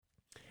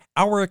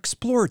Our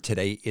explorer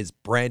today is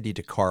Brandy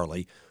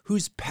DeCarly,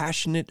 who's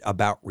passionate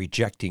about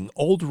rejecting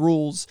old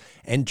rules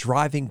and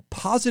driving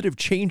positive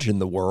change in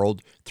the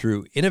world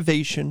through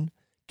innovation,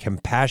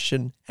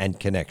 compassion, and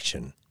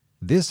connection.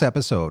 This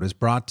episode is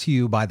brought to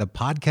you by the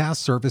Podcast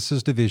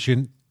Services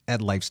Division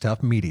at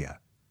Lifestuff Media.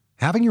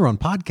 Having your own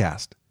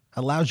podcast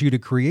allows you to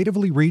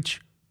creatively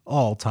reach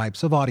all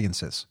types of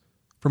audiences,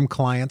 from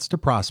clients to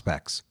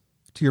prospects,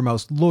 to your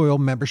most loyal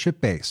membership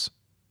base.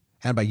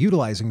 And by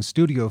utilizing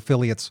studio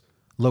affiliates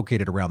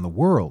located around the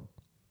world,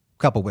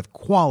 coupled with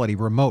quality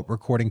remote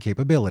recording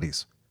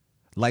capabilities,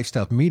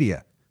 Lifestuff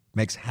Media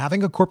makes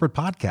having a corporate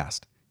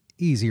podcast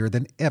easier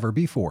than ever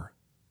before.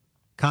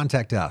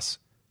 Contact us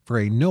for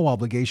a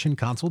no-obligation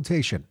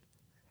consultation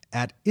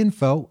at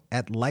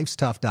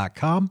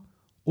info@lifestuff.com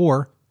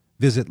or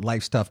visit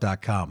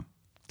lifestuff.com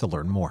to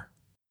learn more.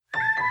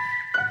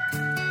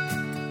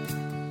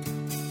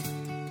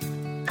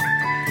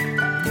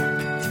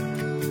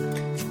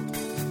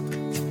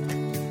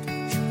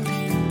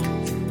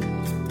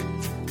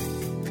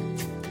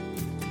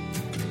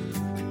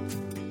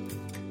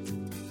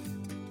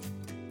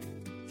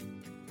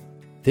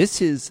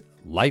 This is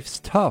Life's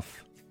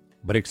Tough,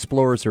 but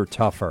Explorers are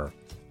tougher.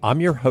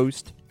 I'm your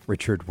host,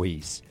 Richard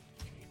Weiss.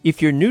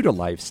 If you're new to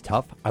Life's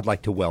Tough, I'd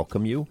like to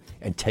welcome you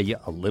and tell you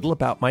a little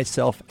about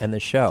myself and the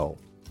show.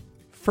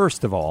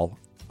 First of all,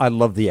 I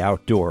love the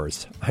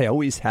outdoors. I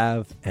always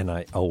have, and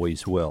I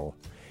always will.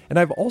 And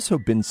I've also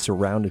been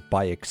surrounded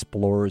by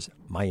explorers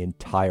my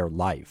entire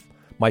life.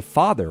 My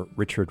father,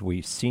 Richard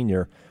Weiss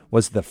Sr.,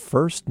 was the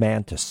first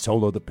man to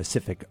solo the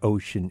Pacific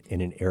Ocean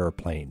in an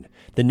airplane.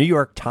 The New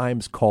York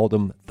Times called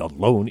him the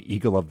Lone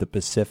Eagle of the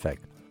Pacific.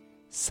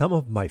 Some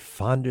of my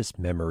fondest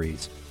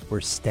memories were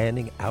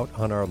standing out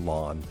on our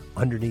lawn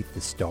underneath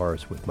the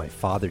stars with my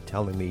father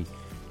telling me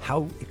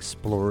how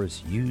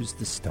explorers use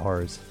the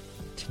stars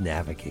to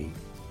navigate.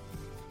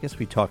 I guess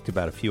we talked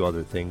about a few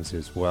other things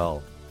as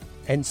well.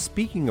 And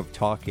speaking of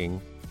talking,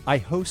 I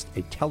host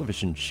a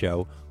television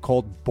show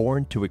called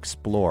Born to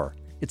Explore.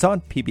 It's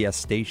on PBS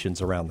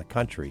stations around the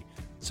country,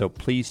 so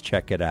please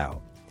check it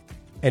out.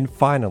 And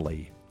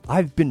finally,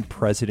 I've been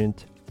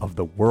president of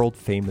the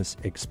world-famous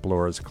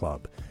Explorers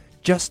Club.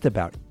 Just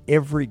about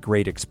every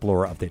great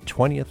explorer of the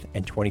 20th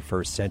and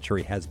 21st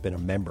century has been a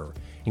member,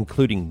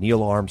 including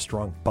Neil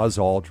Armstrong, Buzz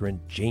Aldrin,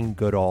 Jane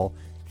Goodall,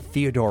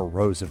 Theodore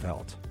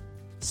Roosevelt.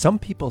 Some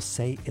people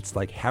say it's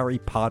like Harry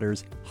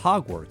Potter's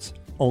Hogwarts,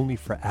 only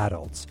for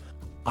adults.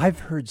 I've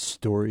heard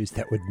stories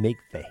that would make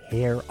the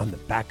hair on the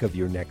back of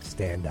your neck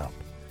stand up.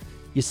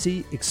 You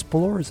see,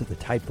 explorers are the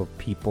type of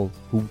people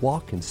who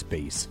walk in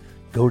space,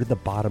 go to the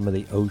bottom of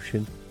the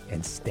ocean,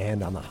 and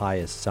stand on the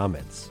highest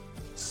summits.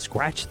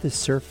 Scratch the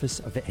surface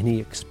of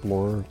any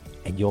explorer,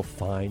 and you'll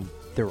find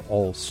they're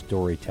all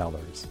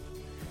storytellers.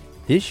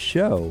 This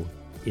show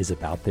is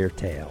about their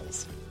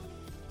tales.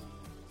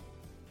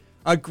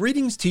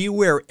 Greetings to you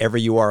wherever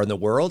you are in the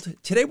world.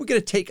 Today we're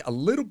going to take a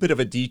little bit of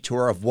a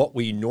detour of what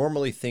we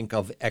normally think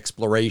of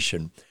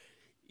exploration.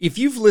 If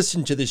you've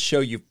listened to this show,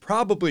 you've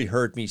probably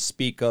heard me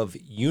speak of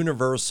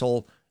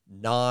universal,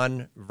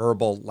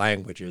 non-verbal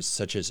languages,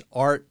 such as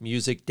art,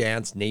 music,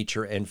 dance,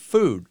 nature, and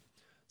food.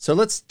 So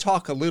let's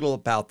talk a little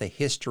about the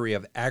history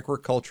of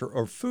agriculture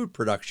or food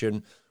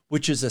production,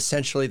 which is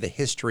essentially the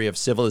history of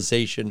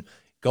civilization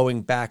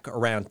going back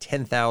around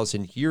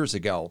 10,000 years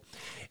ago.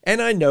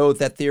 And I know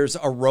that there's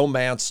a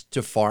romance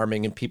to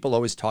farming, and people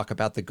always talk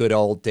about the good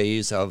old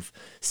days of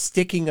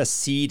sticking a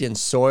seed in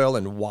soil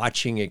and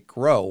watching it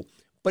grow.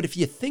 But if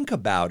you think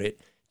about it,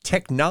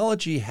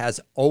 technology has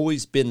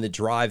always been the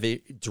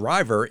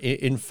driver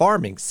in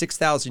farming.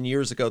 6,000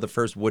 years ago, the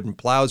first wooden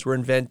plows were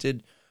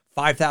invented.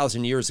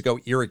 5,000 years ago,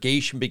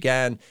 irrigation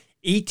began.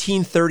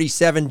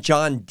 1837,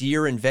 John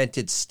Deere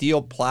invented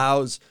steel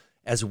plows,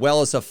 as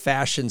well as a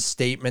fashion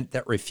statement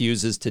that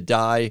refuses to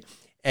die.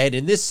 And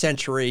in this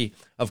century,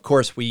 of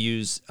course, we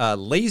use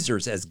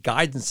lasers as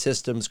guidance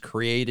systems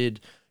created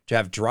to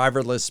have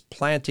driverless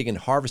planting and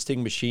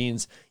harvesting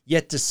machines.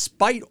 Yet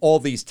despite all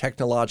these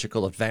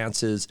technological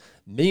advances,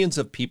 millions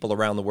of people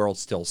around the world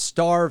still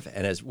starve.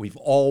 And as we've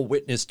all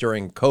witnessed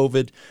during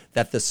COVID,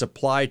 that the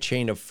supply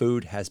chain of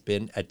food has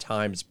been at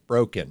times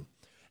broken.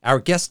 Our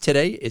guest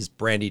today is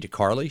Brandy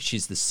DeCarly.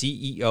 She's the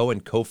CEO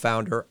and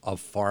co-founder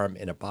of Farm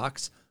in a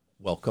Box.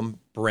 Welcome,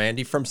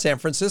 Brandy, from San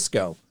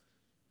Francisco.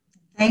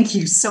 Thank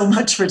you so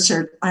much,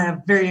 Richard. I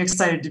am very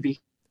excited to be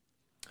here.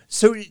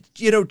 So,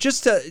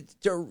 just to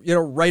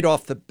right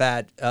off the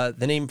bat,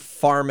 the name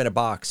Farm in a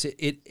Box,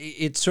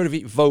 it sort of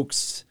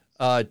evokes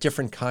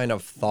different kind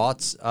of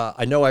thoughts.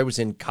 I know I was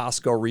in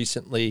Costco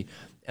recently,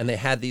 and they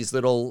had these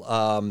little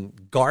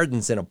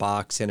gardens in a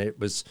box, and it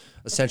was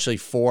essentially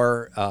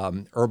 4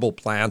 herbal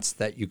plants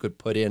that you could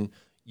put in.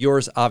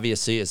 Yours,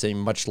 obviously, is a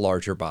much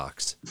larger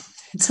box.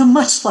 It's a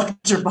much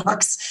larger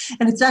box,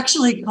 and it's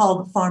actually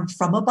called Farm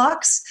from a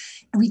Box.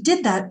 And we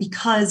did that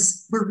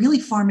because we're really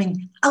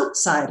farming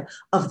outside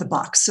of the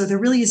box. So there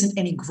really isn't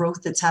any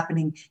growth that's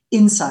happening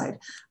inside.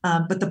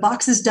 But the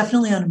box is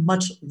definitely on a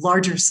much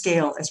larger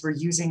scale as we're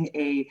using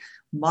a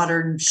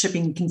modern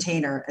shipping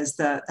container as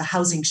the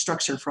housing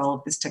structure for all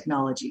of this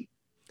technology.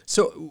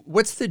 So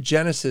what's the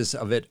genesis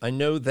of it? I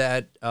know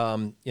that,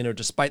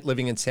 despite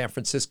living in San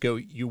Francisco,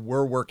 you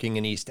were working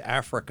in East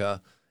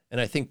Africa.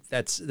 And I think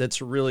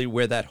that's really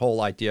where that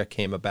whole idea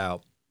came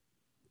about.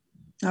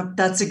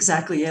 That's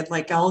exactly it.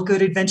 Like all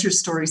good adventure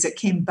stories, it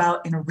came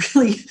about in a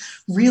really,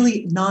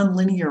 really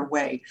non-linear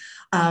way.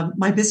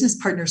 My business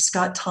partner,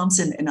 Scott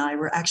Thompson, and I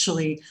were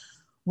actually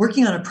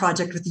working on a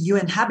project with the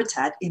UN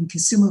Habitat in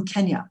Kisumu,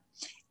 Kenya.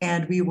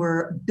 And we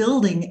were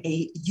building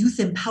a youth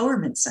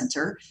empowerment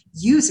center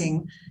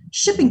using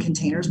shipping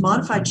containers,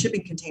 modified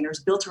shipping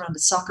containers built around a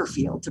soccer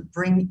field to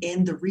bring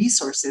in the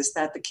resources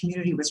that the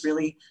community was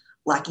really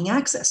lacking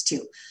access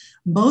to.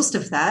 Most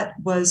of that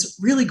was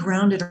really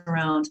grounded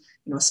around,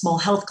 a small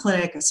health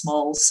clinic, a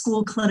small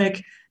school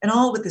clinic, and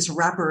all with this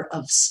wrapper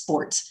of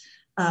sport.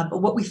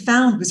 But what we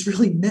found was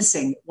really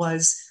missing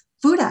was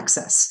food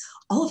access.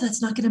 All of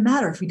that's not going to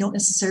matter if we don't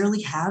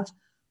necessarily have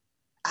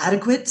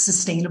adequate,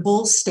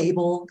 sustainable,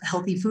 stable,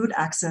 healthy food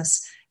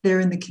access there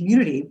in the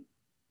community.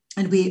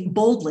 And we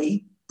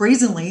boldly,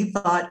 brazenly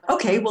thought,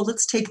 okay, well,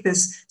 let's take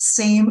this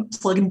same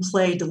plug and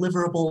play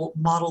deliverable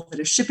model that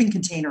a shipping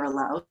container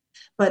allows,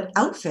 but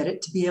outfit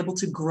it to be able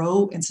to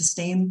grow and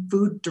sustain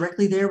food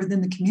directly there within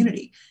the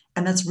community.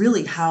 And that's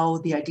really how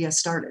the idea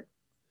started.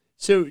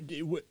 So,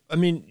 I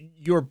mean,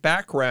 your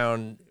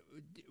background,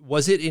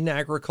 was it in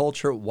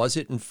agriculture? Was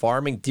it in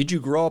farming? Did you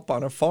grow up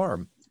on a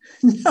farm?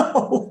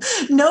 No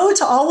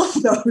to all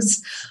of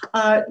those.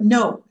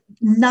 No,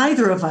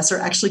 neither of us are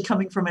actually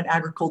coming from an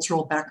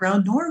agricultural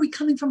background, nor are we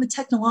coming from a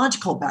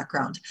technological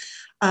background.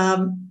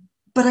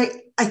 But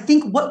I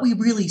think what we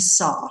really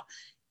saw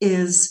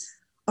is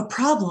a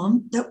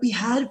problem that we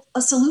had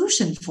a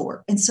solution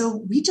for. And so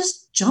we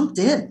just jumped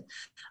in.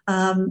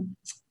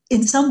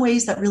 In some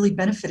ways that really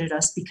benefited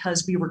us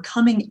because we were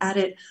coming at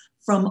it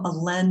from a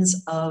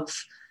lens of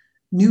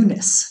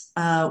newness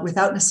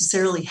without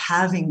necessarily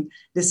having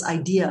this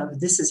idea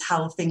of this is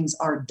how things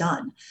are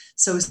done.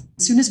 So as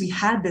soon as we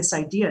had this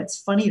idea,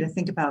 it's funny to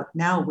think about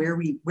now where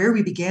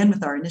we began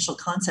with our initial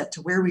concept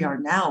to where we are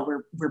now.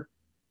 We're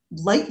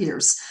light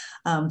years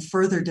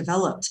further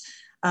developed.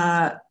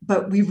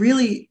 But we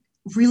really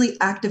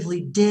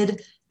actively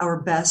did our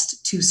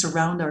best to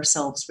surround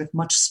ourselves with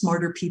much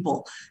smarter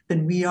people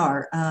than we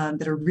are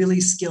that are really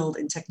skilled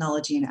in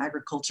technology and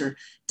agriculture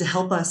to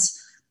help us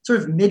sort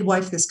of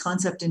midwife this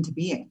concept into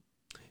being.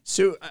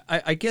 So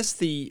I guess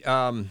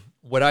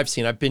what I've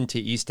seen, I've been to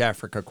East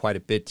Africa quite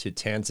a bit, to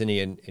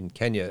Tanzania and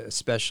Kenya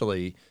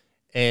especially,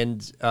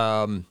 and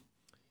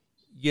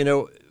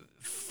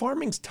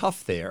farming's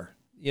tough there.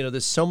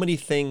 There's so many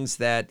things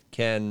that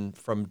can,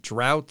 from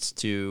droughts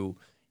to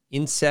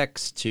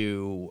insects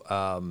to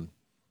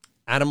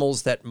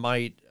animals that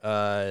might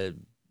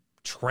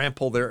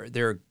trample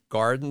their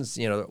gardens,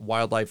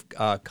 wildlife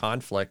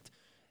conflict.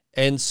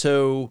 And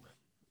so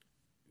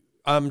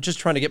I'm just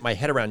trying to get my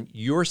head around,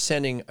 you're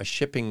sending a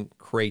shipping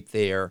crate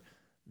there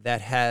that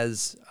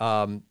has,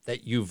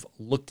 that you've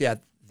looked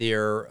at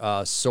their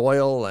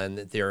soil and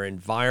their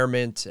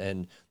environment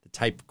and the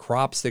type of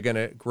crops they're going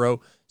to grow.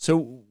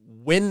 So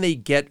when they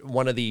get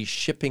one of these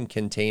shipping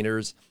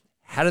containers,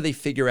 how do they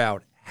figure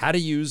out how to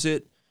use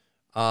it?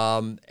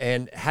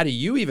 And how do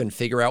you even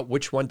figure out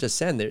which one to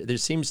send? There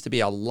seems to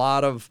be a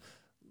lot of,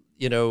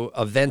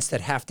 events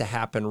that have to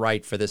happen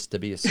right for this to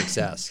be a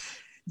success.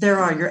 There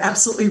are. You're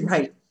absolutely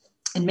right.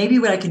 And maybe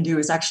what I can do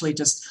is actually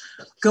just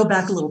go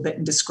back a little bit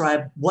and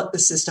describe what the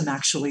system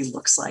actually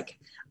looks like.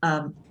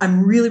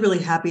 I'm really, really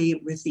happy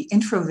with the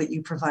intro that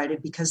you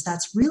provided, because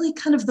that's really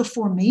kind of the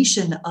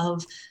formation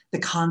of the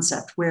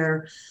concept,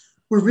 where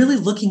we're really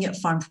looking at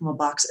Farm from a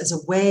Box as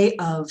a way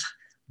of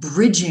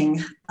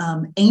bridging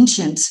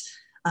ancient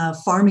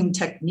farming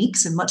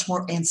techniques and much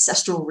more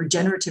ancestral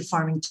regenerative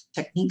farming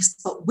techniques,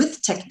 but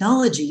with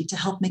technology to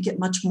help make it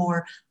much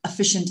more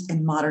efficient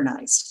and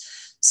modernized.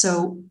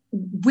 So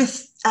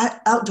with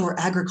outdoor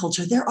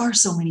agriculture, there are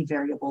so many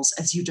variables,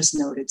 as you just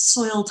noted: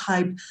 soil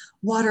type,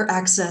 water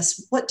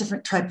access, what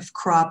different type of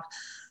crop,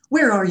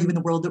 where are you in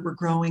the world that we're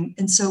growing?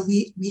 And so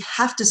we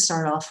have to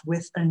start off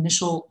with an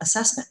initial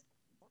assessment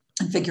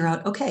and figure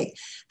out, okay,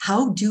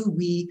 how do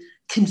we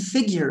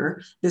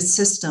configure the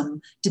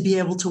system to be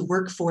able to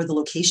work for the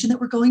location that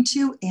we're going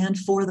to and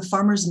for the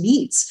farmer's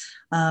needs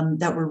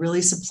that we're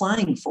really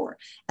supplying for?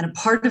 And a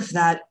part of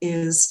that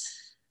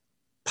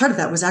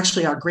was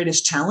actually our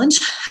greatest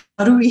challenge.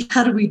 How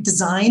do we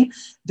design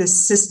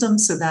this system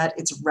so that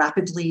it's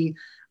rapidly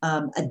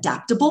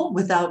adaptable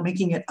without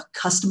making it a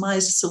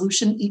customized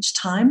solution each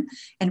time?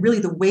 And really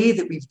the way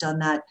that we've done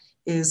that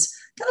is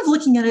kind of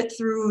looking at it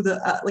through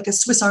like a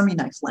Swiss Army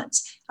knife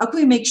lens. How can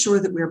we make sure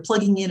that we're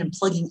plugging in and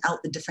plugging out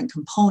the different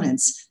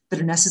components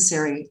that are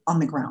necessary on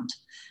the ground?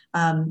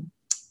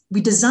 We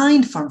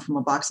designed Farm from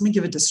a Box. Let me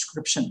give a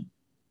description.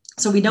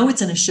 So we know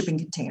it's in a shipping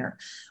container.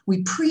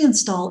 We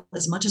pre-install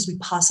as much as we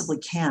possibly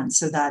can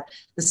so that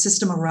the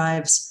system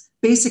arrives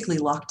basically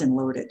locked and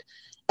loaded.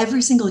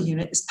 Every single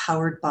unit is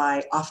powered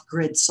by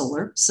off-grid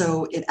solar,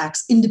 so it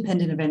acts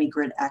independent of any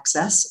grid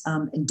access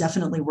and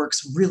definitely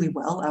works really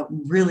well out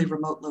in really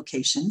remote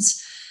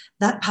locations.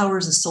 That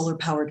powers a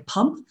solar-powered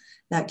pump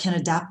that can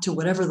adapt to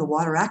whatever the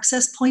water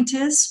access point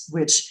is,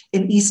 which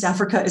in East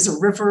Africa is a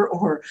river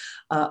or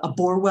a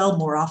bore well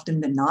more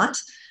often than not.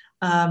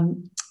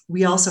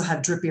 We also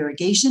have drip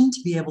irrigation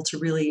to be able to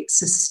really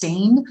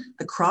sustain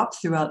the crop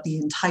throughout the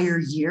entire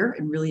year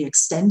and really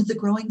extend the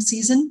growing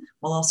season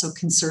while also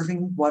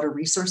conserving water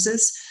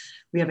resources.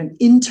 We have an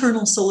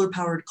internal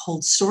solar-powered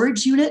cold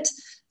storage unit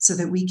so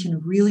that we can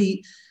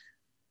really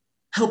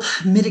help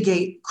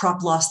mitigate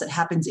crop loss that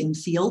happens in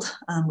field,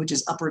 which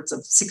is upwards of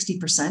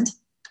 60%.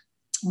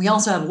 We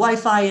also have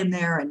Wi-Fi in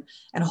there and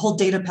a whole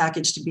data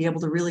package to be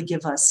able to really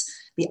give us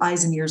the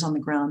eyes and ears on the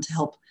ground to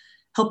help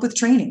with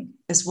training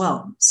as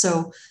well.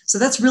 So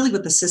that's really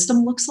what the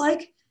system looks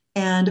like.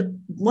 And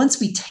once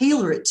we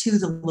tailor it to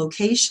the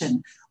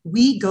location,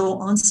 we go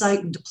on site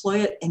and deploy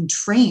it and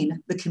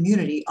train the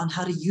community on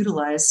how to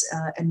utilize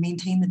and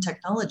maintain the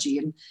technology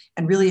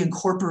and really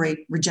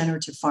incorporate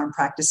regenerative farm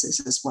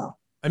practices as well.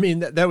 I mean,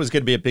 that was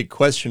going to be a big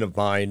question of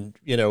mine.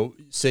 You know,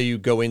 say you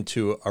go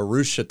into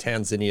Arusha,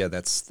 Tanzania,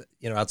 that's,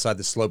 outside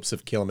the slopes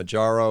of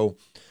Kilimanjaro,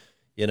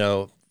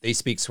 they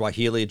speak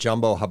Swahili,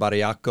 Jambo, Habari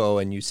Yako,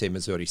 and you say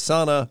Mzuri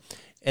Sana.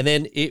 And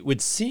then it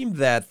would seem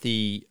that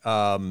the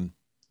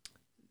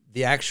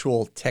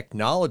actual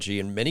technology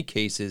in many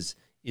cases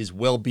is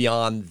well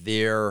beyond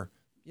their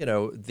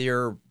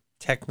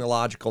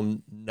technological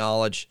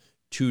knowledge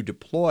to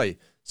deploy.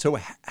 So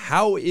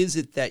how is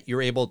it that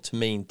you're able to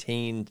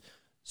maintain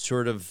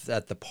sort of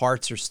that the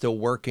parts are still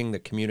working, the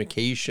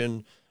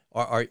communication?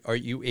 Are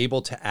you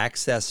able to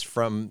access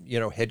from,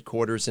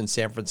 headquarters in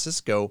San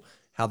Francisco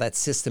how that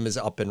system is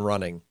up and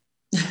running?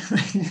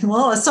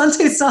 Well,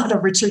 Asante Sana,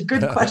 Richard,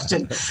 good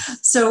question.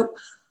 So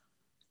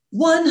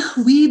one,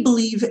 we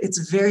believe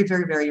it's very,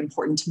 very, very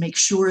important to make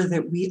sure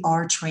that we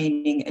are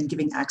training and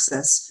giving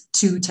access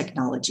to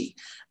technology.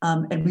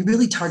 And we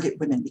really target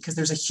women because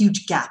there's a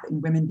huge gap in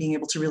women being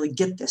able to really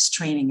get this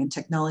training and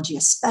technology,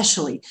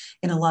 especially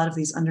in a lot of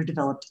these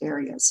underdeveloped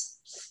areas.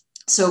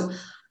 So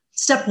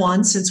step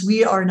one, since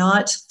we are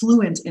not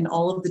fluent in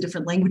all of the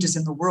different languages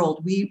in the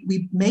world,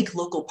 we make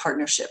local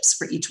partnerships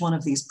for each one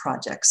of these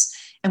projects.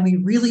 And we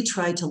really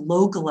try to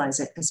localize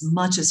it as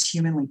much as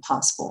humanly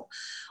possible.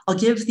 I'll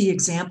give the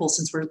example,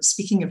 since we're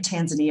speaking of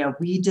Tanzania,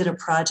 we did a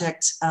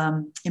project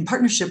in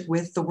partnership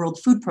with the World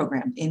Food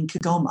Program in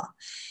Kigoma.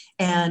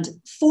 And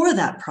for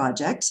that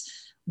project,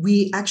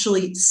 we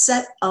actually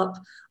set up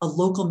a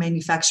local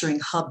manufacturing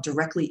hub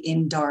directly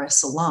in Dar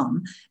es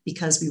Salaam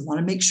because we want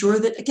to make sure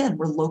that, again,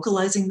 we're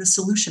localizing the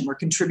solution, we're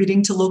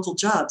contributing to local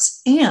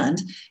jobs.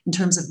 And in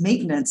terms of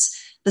maintenance,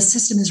 the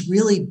system is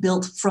really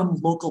built from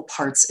local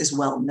parts as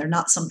well. And they're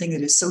not something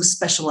that is so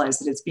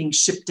specialized that it's being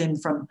shipped in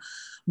from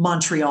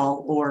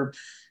Montreal or,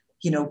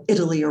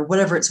 Italy or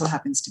whatever it so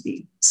happens to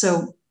be.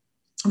 So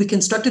we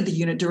constructed the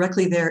unit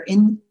directly there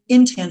in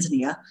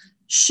Tanzania,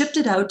 shipped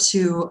it out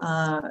to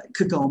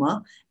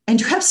Kigoma. And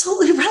you're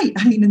absolutely right.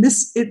 I mean,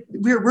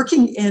 we're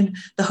working in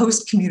the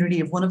host community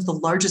of one of the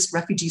largest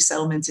refugee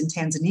settlements in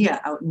Tanzania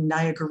out in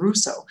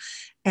Nyarugusu.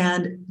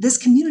 And this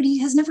community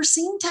has never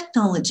seen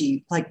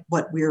technology like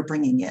what we're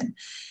bringing in.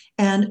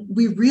 And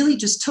we really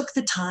just took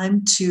the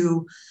time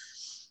to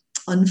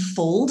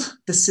unfold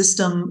the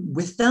system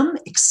with them,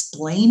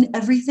 explain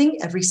everything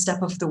every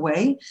step of the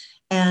way.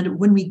 And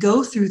when we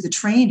go through the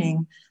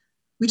training,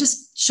 we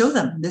just show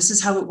them, this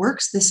is how it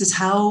works. This is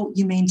how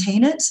you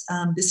maintain it.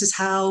 This is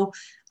how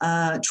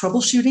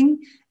troubleshooting.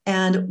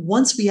 And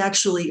once we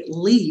actually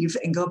leave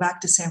and go back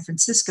to San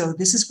Francisco,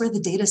 this is where the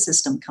data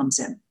system comes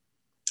in.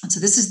 And so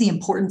this is the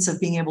importance of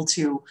being able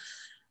to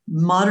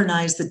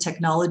modernize the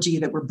technology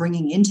that we're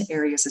bringing into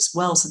areas as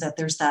well, so that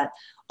there's that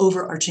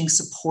overarching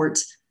support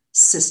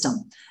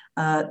system.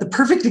 The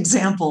perfect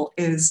example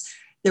is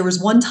there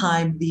was one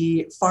time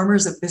the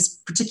farmers of this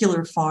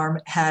particular farm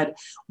had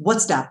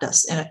WhatsApped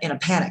us in a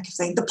panic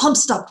saying, the pump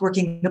stopped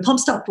working. And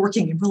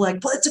we're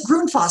like, well, it's a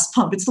Grundfos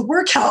pump. It's the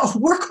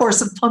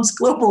workhorse of pumps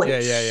globally.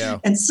 Yeah.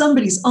 And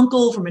somebody's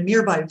uncle from a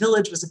nearby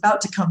village was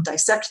about to come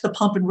dissect the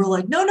pump. And we're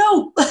like, no,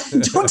 don't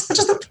touch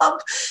the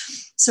pump.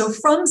 So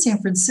from San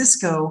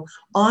Francisco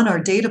on our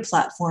data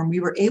platform,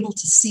 we were able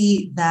to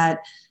see that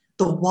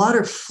the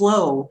water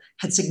flow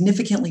had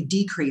significantly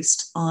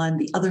decreased on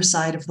the other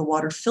side of the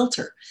water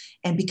filter.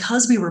 And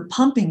because we were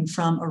pumping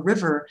from a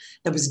river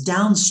that was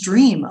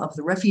downstream of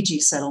the refugee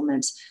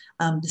settlement,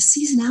 the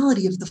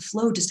seasonality of the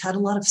flow just had a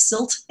lot of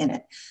silt in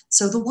it.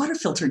 So the water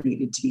filter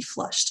needed to be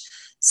flushed.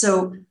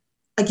 So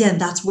again,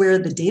 that's where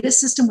the data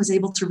system was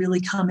able to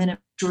really come in and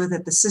ensure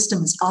that the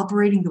system is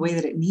operating the way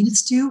that it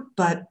needs to,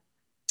 but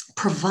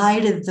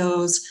provided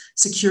those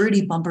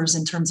security bumpers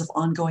in terms of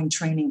ongoing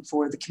training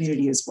for the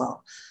community as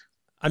well.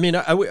 I mean,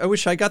 I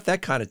wish I got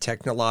that kind of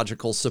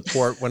technological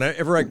support.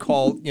 Whenever I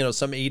call,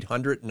 some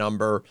 800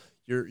 number,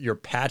 you're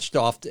patched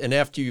off, and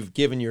after you've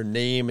given your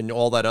name and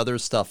all that other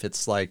stuff,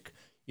 it's like,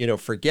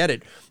 forget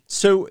it.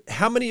 So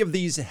how many of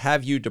these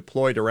have you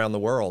deployed around the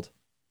world?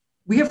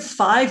 We have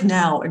 5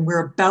 now, and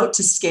we're about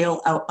to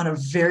scale out on a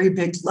very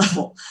big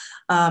level.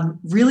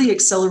 Really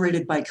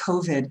accelerated by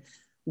COVID,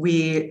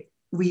 we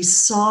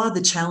saw the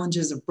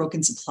challenges of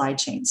broken supply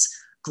chains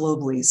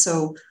globally.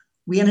 So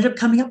we ended up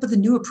coming up with a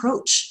new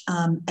approach.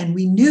 And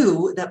we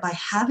knew that by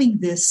having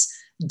this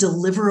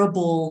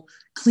deliverable,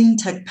 clean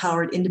tech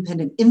powered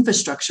independent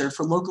infrastructure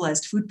for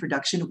localized food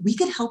production, we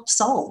could help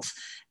solve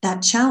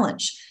that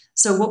challenge.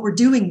 So what we're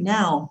doing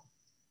now,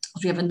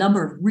 we have a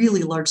number of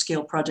really large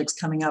scale projects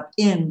coming up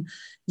in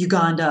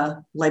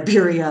Uganda,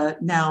 Liberia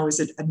now is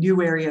a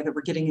new area that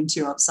we're getting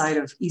into outside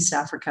of East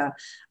Africa.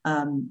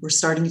 We're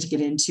starting to get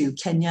into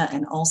Kenya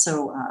and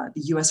also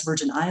the US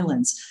Virgin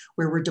Islands,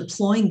 where we're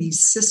deploying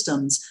these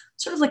systems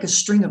sort of like a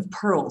string of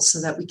pearls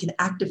so that we can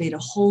activate a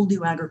whole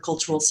new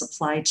agricultural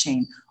supply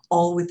chain,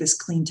 all with this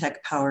clean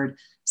tech powered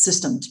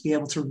system to be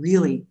able to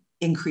really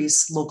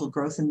increase local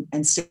growth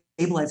and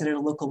stabilize it at a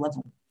local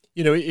level.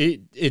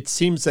 It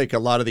seems like a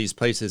lot of these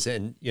places,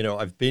 and,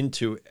 I've been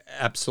to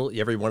absolutely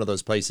every one of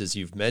those places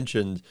you've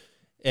mentioned.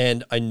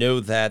 And I know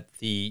that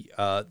the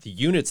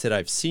units that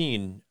I've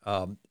seen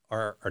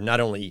are not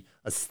only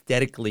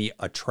aesthetically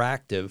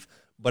attractive,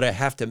 but I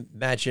have to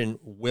imagine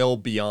well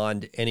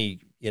beyond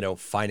any,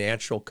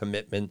 financial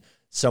commitment,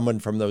 someone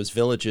from those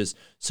villages.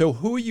 So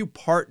who are you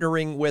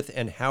partnering with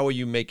and how are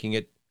you making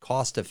it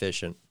cost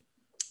efficient?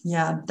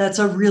 Yeah, that's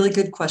a really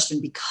good question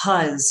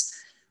because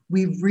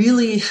we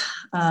really,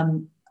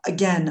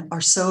 again, are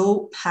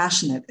so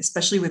passionate,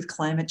 especially with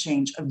climate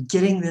change, of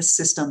getting this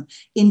system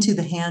into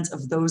the hands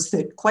of those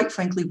that, quite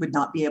frankly, would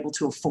not be able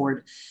to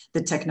afford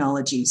the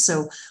technology.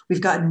 So we've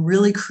gotten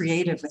really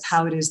creative with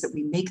how it is that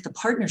we make the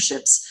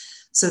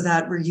partnerships so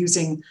that we're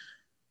using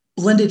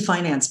blended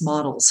finance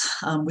models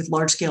with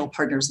large-scale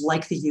partners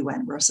like the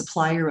UN. We're a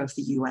supplier of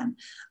the UN,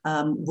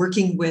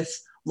 working with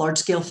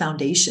large-scale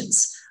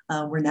foundations.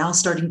 We're now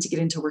starting to get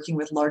into working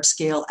with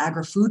large-scale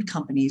agri-food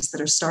companies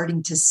that are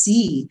starting to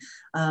see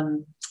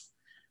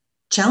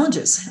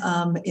challenges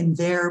in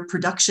their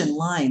production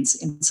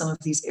lines in some of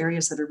these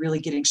areas that are really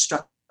getting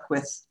struck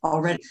with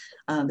already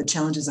the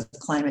challenges of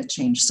climate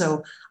change.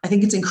 So I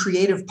think it's in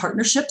creative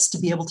partnerships to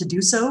be able to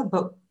do so.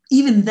 But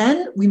even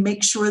then, we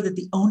make sure that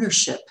the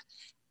ownership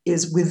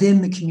is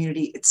within the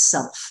community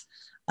itself.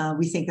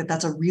 We think that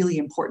that's a really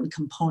important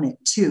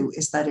component too,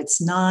 is that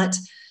it's not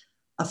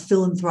a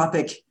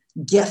philanthropic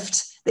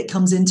gift that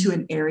comes into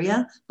an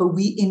area, but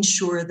we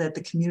ensure that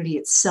the community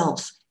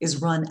itself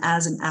is run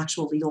as an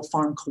actual legal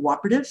farm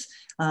cooperative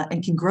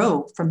and can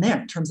grow from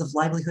there in terms of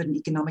livelihood and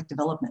economic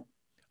development.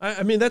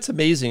 I mean, that's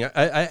amazing.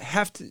 I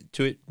have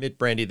to admit,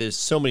 Brandy, there's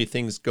so many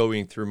things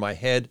going through my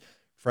head,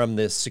 from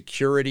the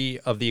security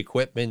of the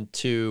equipment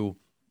to,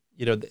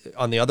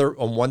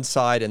 on one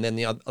side, and then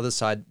the other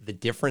side, the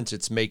difference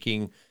it's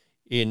making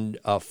in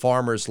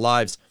farmers'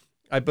 lives.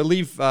 I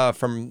believe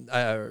from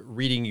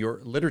reading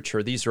your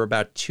literature, these are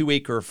about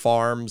 2-acre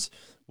farms,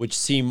 which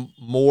seem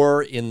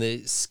more in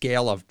the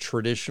scale of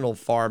traditional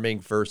farming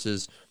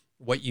versus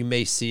what you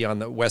may see on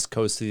the West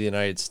Coast of the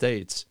United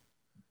States.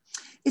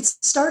 It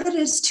started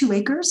as 2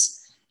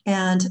 acres,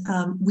 and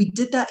we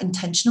did that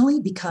intentionally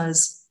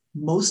because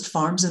most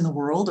farms in the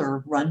world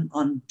are run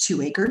on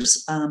 2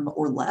 acres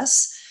or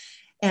less.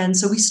 And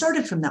so we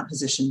started from that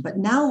position. But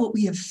now what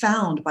we have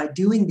found by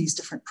doing these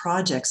different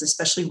projects,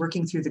 especially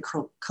working through the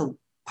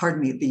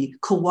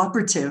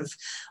cooperative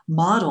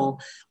model,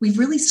 we've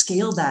really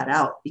scaled that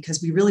out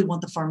because we really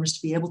want the farmers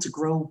to be able to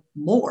grow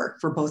more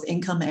for both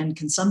income and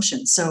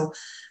consumption. So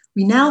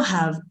we now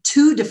have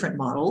 2 different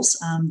models,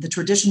 the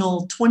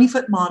traditional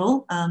 20-foot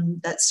model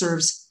that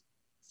serves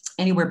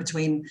anywhere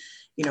between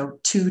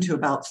 2 to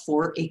about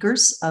 4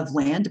 acres of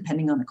land,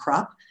 depending on the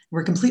crop.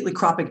 We're completely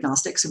crop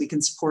agnostic, so we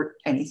can support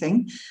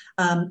anything.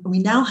 We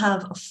now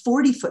have a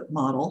 40-foot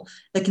model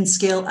that can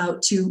scale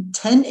out to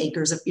 10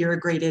 acres of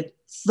irrigated,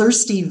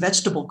 thirsty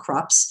vegetable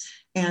crops,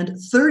 and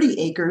 30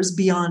 acres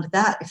beyond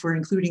that if we're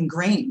including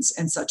grains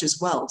and such as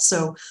well.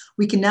 So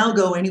we can now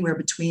go anywhere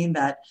between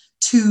that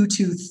 2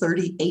 to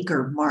 30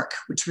 acre mark,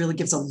 which really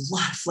gives a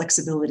lot of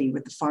flexibility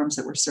with the farms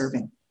that we're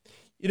serving.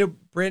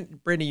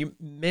 Brandy, you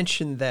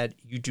mentioned that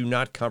you do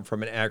not come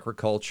from an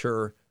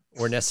agriculture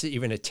or necessarily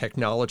even a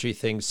technology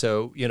thing.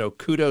 So,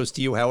 kudos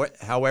to you,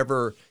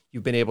 however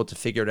you've been able to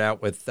figure it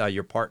out with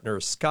your partner,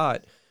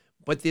 Scott.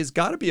 But there's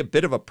got to be a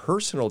bit of a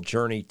personal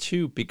journey,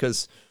 too,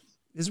 because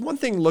there's one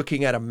thing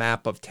looking at a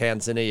map of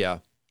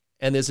Tanzania,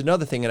 and there's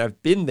another thing, and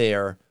I've been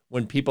there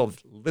when people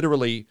have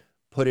literally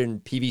put in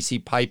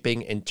PVC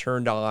piping and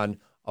turned on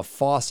a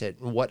faucet,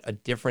 and what a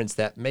difference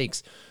that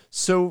makes.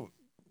 So,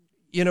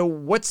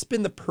 what's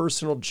been the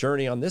personal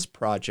journey on this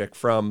project,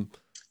 from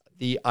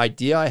the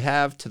idea I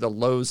have to the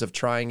lows of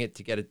trying it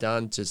to get it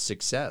done to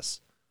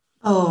success?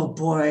 Oh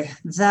boy,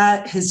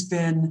 that has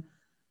been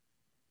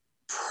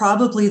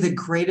probably the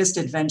greatest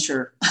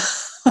adventure.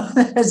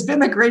 That has been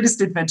the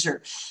greatest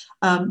adventure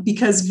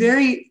because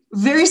very,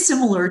 very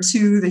similar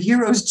to the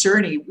hero's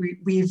journey.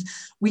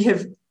 We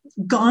have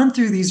gone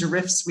through these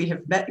rifts. We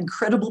have met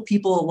incredible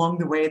people along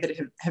the way that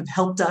have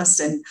helped us,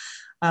 and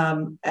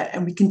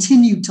we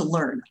continue to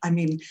learn. I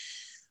mean,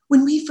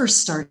 When we first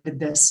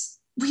started this,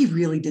 we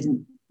really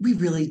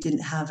didn't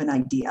have an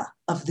idea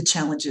of the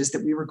challenges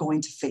that we were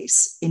going to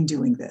face in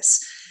doing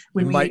this.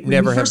 You might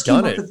never have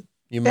done it.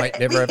 You might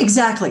never have.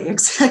 Exactly.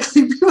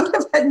 We would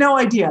have had no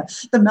idea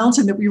the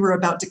mountain that we were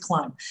about to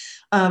climb.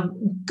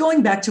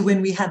 Going back to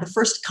when we had the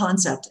first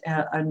concept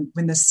and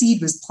when the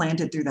seed was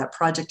planted through that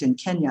project in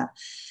Kenya,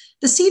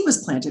 the seed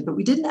was planted, but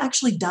we didn't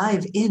actually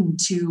dive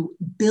into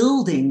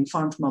building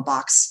Farm from a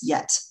Box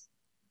yet.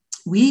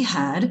 We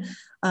had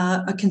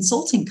a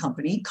consulting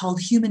company called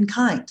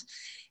Humankind.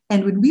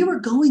 And when we were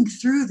going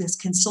through this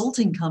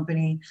consulting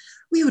company,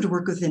 we would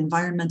work with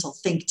environmental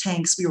think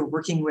tanks. We were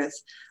working with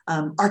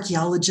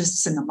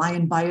archaeologists in the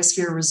Mayan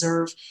Biosphere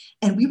Reserve.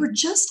 And we were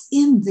just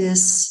in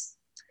this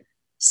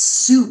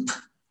soup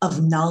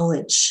of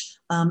knowledge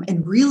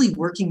and really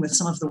working with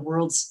some of the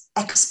world's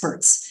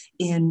experts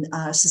in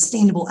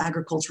sustainable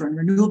agriculture and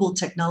renewable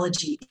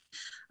technology,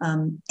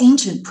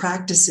 ancient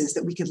practices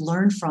that we could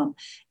learn from.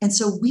 And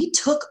so we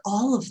took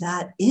all of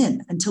that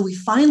in until we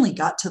finally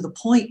got to the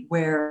point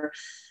where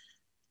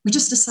we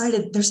just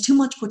decided there's too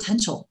much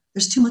potential.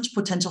 There's too much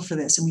potential for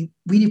this, and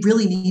we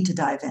really need to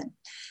dive in.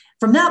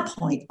 From that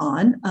point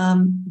on,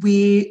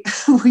 we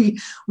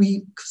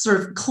sort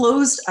of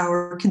closed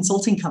our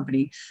consulting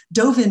company,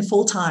 dove in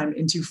full time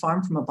into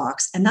Farm from a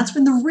Box, and that's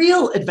when the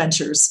real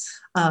adventures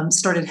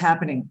started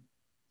happening.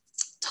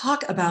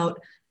 Talk about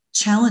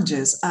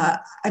challenges.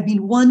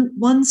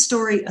 One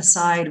story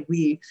aside,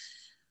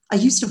 I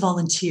used to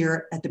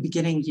volunteer at the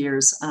beginning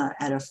years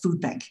at a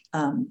food bank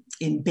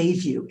in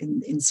Bayview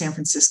in San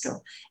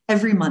Francisco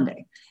every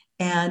Monday.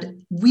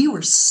 And we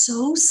were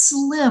so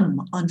slim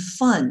on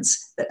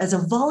funds that as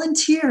a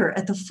volunteer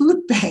at the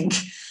food bank,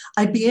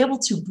 I'd be able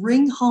to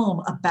bring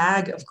home a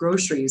bag of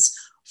groceries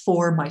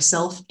for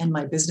myself and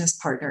my business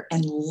partner.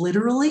 And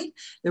literally,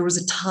 there was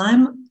a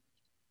time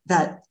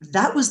that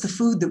was the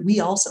food that we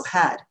also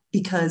had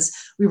because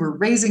we were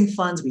raising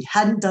funds. We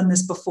hadn't done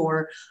this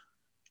before,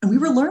 and we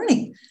were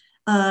learning.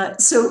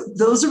 So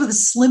those were the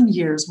slim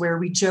years where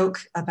we joke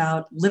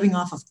about living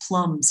off of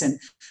plums, and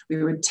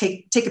we would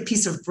take a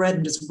piece of bread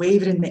and just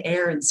wave it in the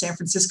air in San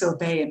Francisco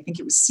Bay and think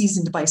it was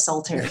seasoned by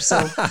Saltaire.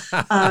 So,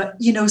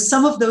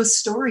 some of those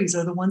stories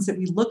are the ones that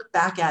we look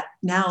back at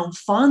now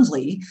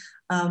fondly,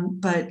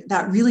 but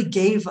that really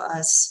gave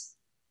us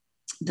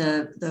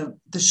the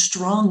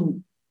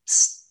strong,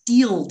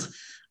 steeled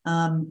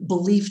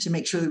belief to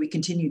make sure that we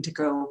continued to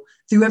go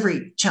through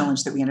every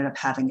challenge that we ended up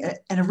having.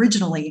 And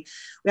originally,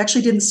 we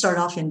actually didn't start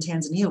off in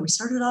Tanzania. We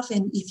started off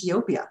in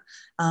Ethiopia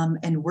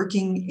and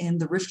working in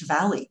the Rift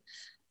Valley.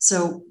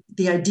 So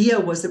the idea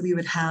was that we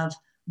would have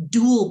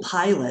dual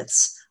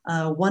pilots,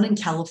 one in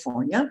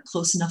California,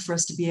 close enough for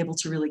us to be able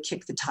to really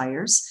kick the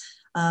tires,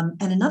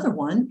 and another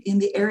one in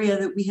the area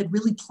that we had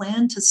really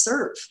planned to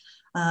serve.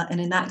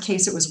 And in that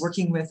case, it was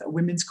working with a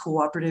women's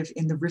cooperative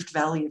in the Rift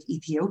Valley of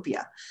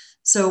Ethiopia.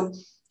 So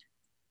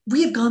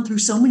we have gone through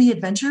so many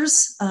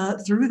adventures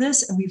through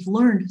this, and we've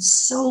learned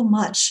so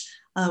much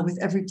with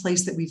every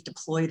place that we've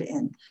deployed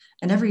in.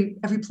 And every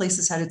place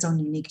has had its own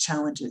unique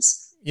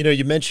challenges.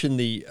 You mentioned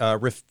the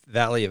Rift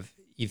Valley of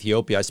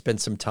Ethiopia. I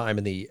spent some time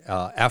in the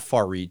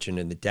Afar region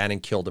in the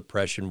Danakil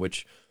Depression,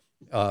 which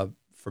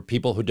for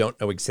people who don't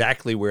know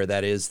exactly where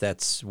that is,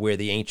 that's where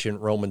the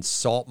ancient Roman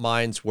salt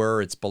mines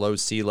were. It's below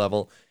sea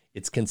level.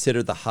 It's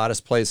considered the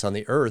hottest place on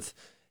the earth.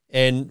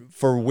 And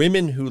for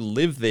women who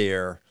live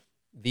there,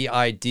 the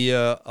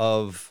idea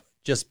of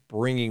just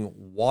bringing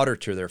water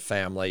to their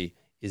family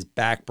is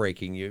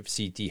backbreaking. You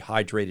see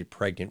dehydrated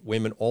pregnant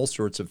women, all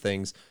sorts of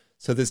things.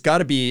 So there's got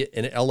to be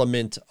an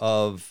element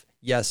of,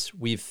 yes,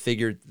 we've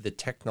figured the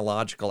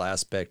technological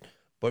aspect,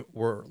 but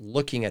we're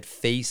looking at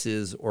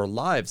faces or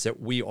lives that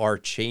we are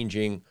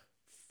changing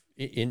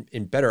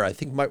in better. I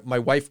think my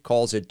wife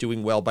calls it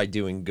doing well by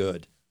doing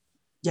good.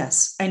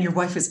 Yes. And your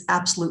wife is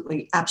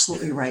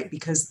absolutely right,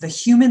 because the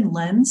human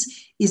lens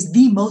is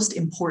the most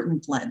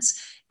important lens.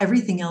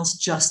 Everything else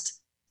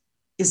just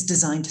is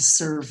designed to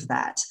serve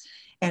that.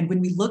 And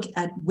when we look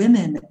at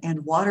women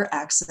and water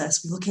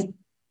access, we look at,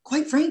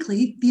 quite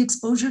frankly, the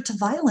exposure to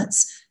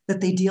violence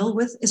that they deal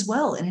with as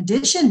well, in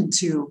addition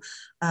to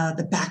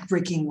the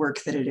backbreaking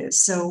work that it is.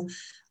 So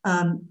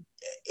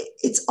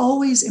it's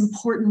always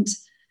important,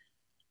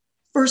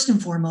 first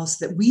and foremost,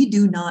 that we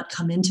do not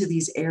come into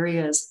these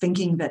areas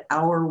thinking that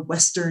our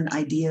Western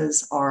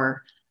ideas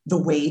are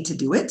the way to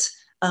do it,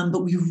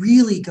 but we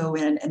really go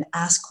in and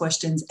ask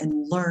questions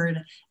and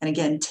learn, and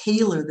again,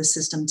 tailor the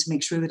system to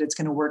make sure that it's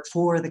going to work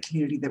for the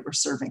community that we're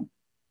serving.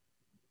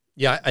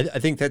 Yeah, I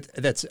think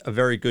that's a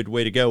very good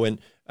way to go. And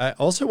I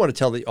also want to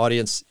tell the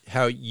audience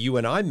how you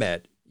and I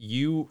met.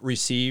 You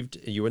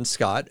and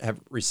Scott have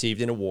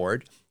received an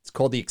award. It's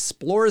called the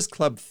Explorers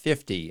Club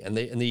 50, and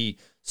the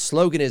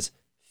slogan is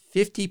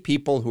 50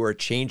 people who are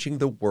changing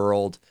the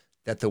world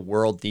that the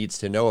world needs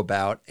to know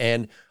about.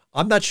 And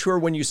I'm not sure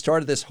when you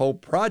started this whole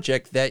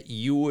project that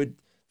you would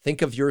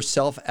think of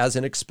yourself as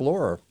an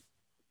explorer.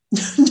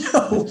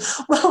 No, Oh,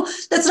 well,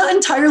 that's not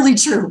entirely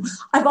true.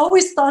 I've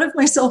always thought of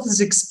myself as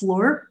an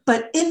explorer,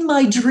 but in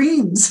my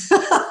dreams,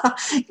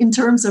 in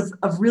terms of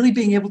really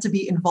being able to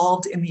be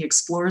involved in the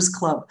Explorers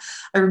Club.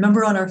 I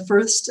remember on our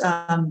first,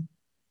 on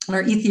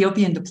our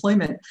Ethiopian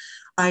deployment,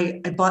 I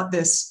bought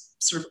this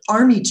sort of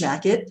army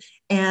jacket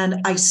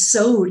and I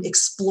sewed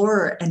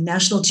Explorer and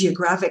National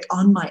Geographic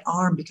on my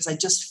arm because I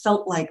just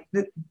felt like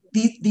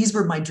these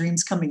were my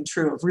dreams coming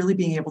true, of really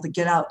being able to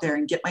get out there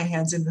and get my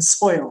hands in the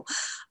soil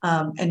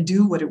and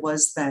do what it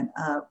was that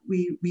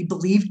we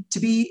believed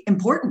to be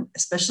important,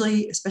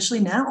 especially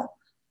now.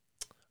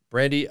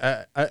 Brandy,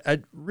 I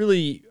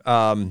really,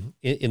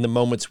 in the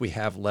moments we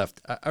have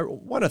left, I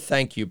want to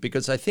thank you,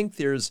 because I think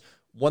there's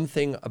one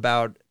thing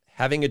about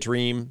having a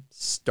dream,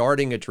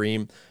 starting a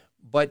dream,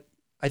 but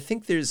I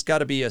think there's got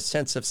to be a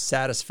sense of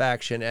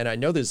satisfaction, and I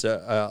know there's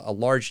a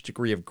large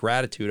degree of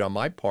gratitude on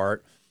my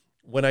part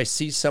when I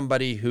see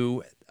somebody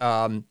who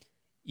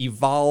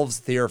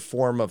evolves their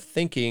form of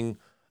thinking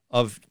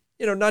of,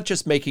 not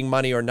just making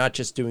money or not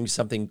just doing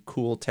something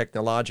cool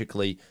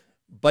technologically,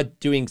 but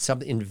doing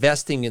something,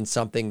 investing in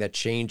something that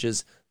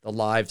changes the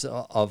lives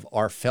of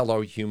our fellow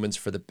humans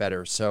for the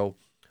better. So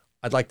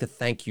I'd like to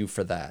thank you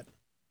for that.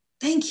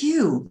 Thank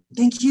you.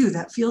 Thank you.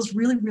 That feels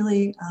really,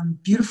 really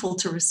beautiful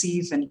to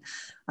receive. And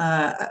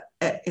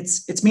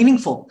it's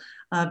meaningful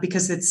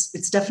because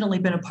it's definitely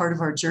been a part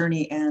of our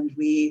journey. And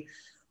we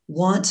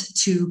want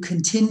to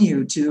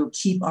continue to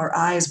keep our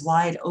eyes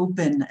wide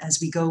open as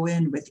we go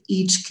in with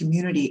each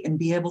community and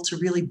be able to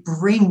really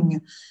bring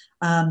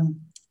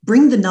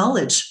the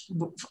knowledge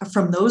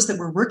from those that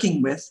we're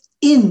working with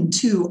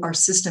into our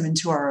system,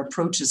 into our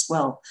approach as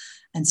well.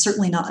 And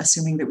certainly not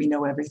assuming that we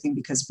know everything,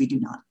 because we do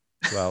not.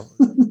 Well,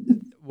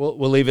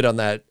 we'll leave it on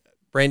that.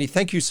 Brandy,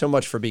 thank you so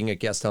much for being a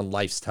guest on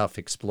Life's Tough,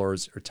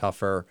 Explorers Are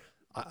Tougher.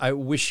 I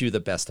wish you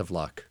the best of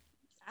luck.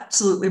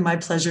 Absolutely my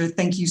pleasure.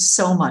 Thank you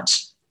so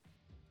much.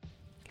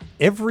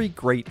 Every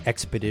great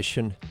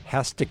expedition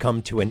has to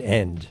come to an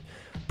end,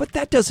 but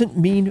that doesn't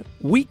mean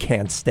we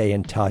can't stay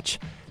in touch.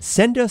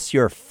 Send us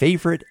your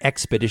favorite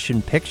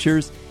expedition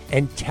pictures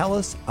and tell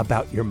us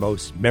about your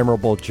most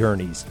memorable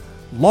journeys,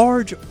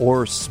 large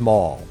or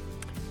small.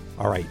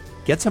 All right,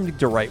 get something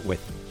to write with.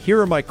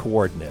 Here are my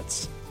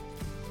coordinates: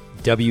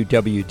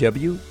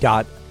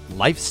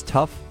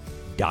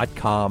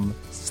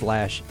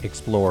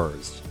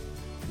 www.lifestough.com/explorers.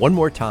 One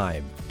more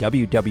time,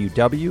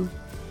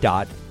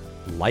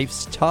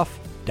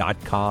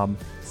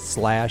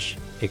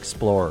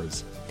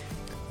 www.lifestough.com/explorers.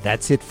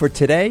 That's it for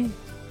today.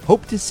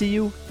 Hope to see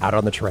you out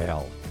on the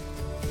trail.